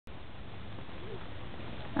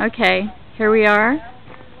Okay, here we are.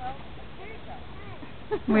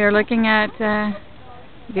 We are looking at the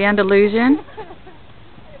Andalusian.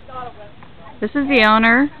 This is the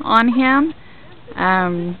owner on him.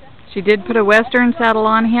 She did put a Western saddle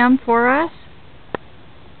on him for us.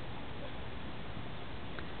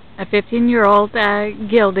 A 15-year-old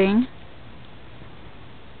gelding.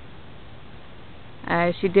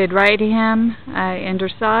 She did ride him in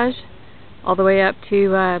dressage all the way up to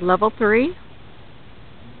level 3.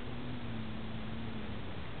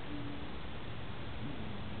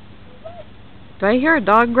 Do I hear a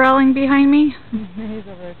dog growling behind me? He's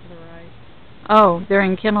over there to the right. Oh, they're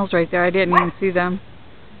in kennels right there. I didn't even see them.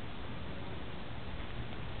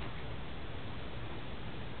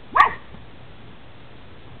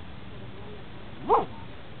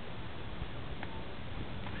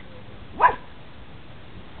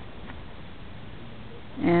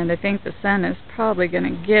 And I think the sun is probably going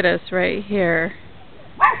to get us right here.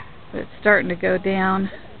 But it's starting to go down.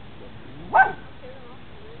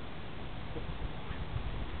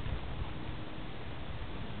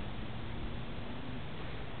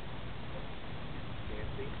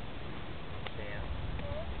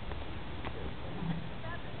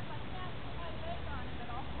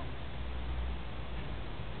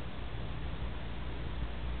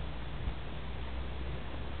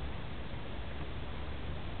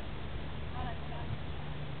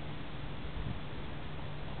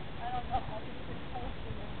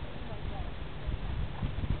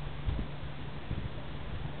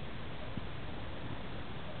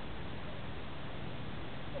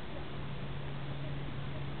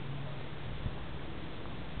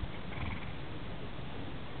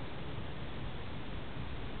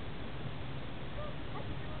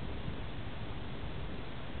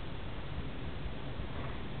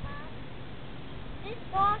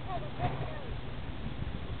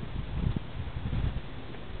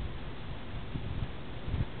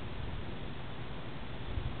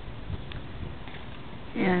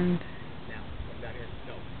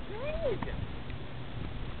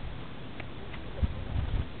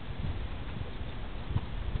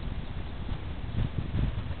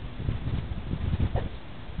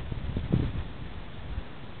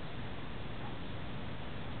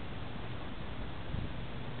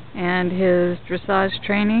 And his dressage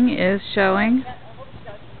training is showing.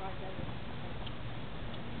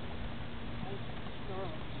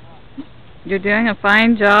 You're doing a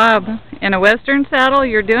fine job. In a Western saddle,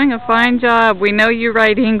 you're doing a fine job. We know you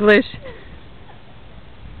write English.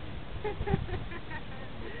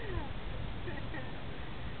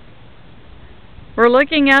 We're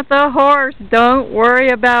looking at the horse. Don't worry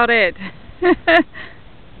about it.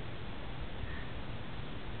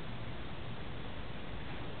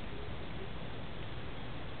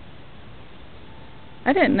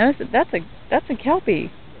 I didn't notice it. That's a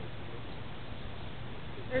Kelpie.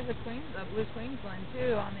 There's a blue Queensland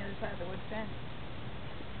too on the other side of the wood fence.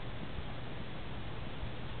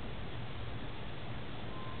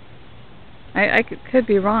 I could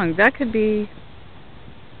be wrong. That could be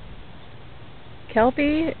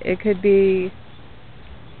Kelpie. It could be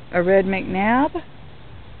a red McNabb,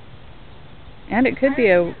 and it could be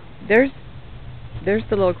a there's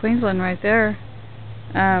the little Queensland right there.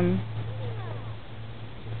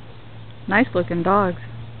 Nice looking dogs.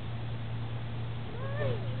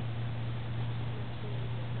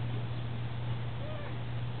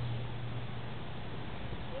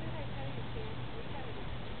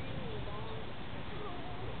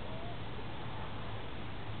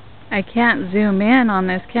 I can't zoom in on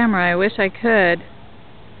this camera. I wish I could.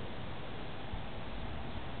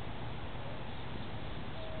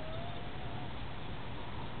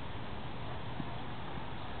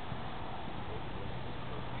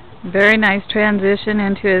 Very nice transition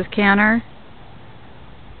into his canter.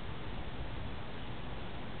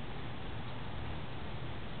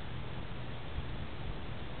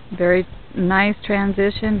 Very nice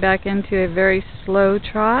transition back into a very slow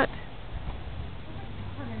trot.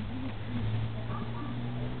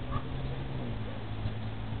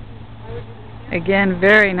 Again,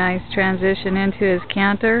 very nice transition into his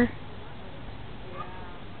canter.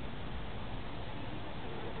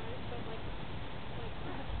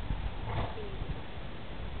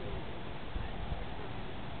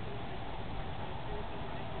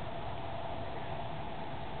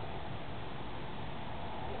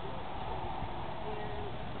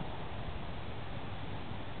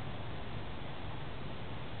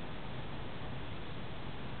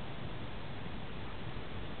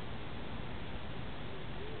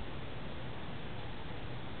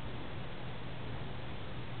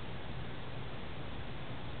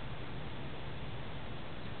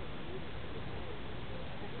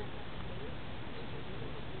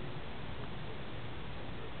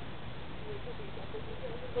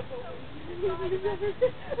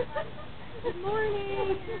 Good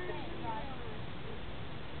morning.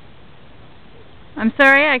 I'm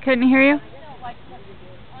sorry, I couldn't hear you. I'm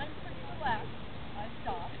pretty relaxed. I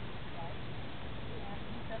stopped, right? And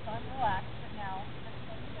he says I'm relaxed, but now, just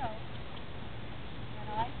so you know, when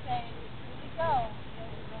I say really go,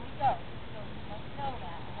 he'll really go. So you must know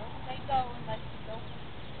that. I don't say go unless you don't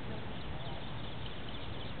feel good.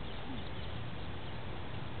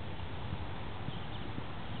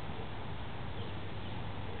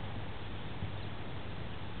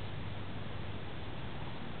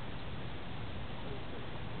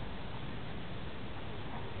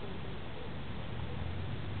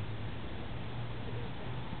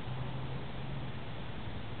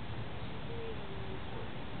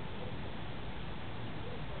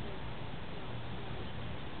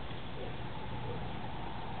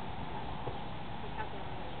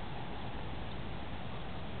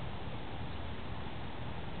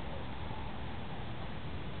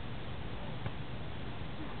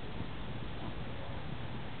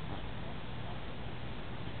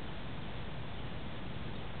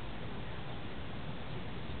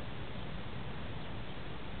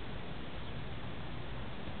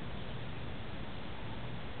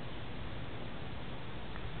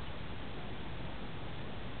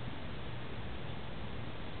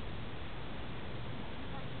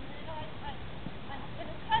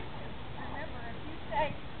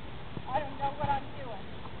 I don't know what I'm doing.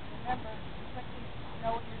 Remember, quickly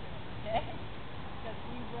know what you're doing, okay? Because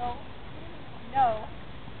we will know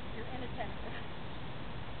you're inattentive.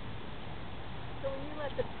 So when you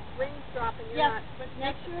let the reins drop and you're Yes, not... but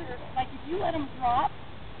make sure, like if you let them drop,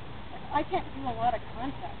 like I can't do a lot of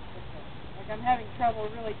contact with them. Like I'm having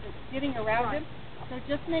trouble really just getting around him. So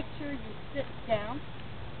just make sure you sit down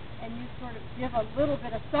and you sort of give a little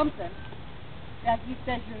bit of something that he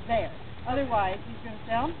says you're there. Otherwise, he's going to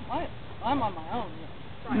say, I'm on my own.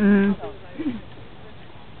 Mm. So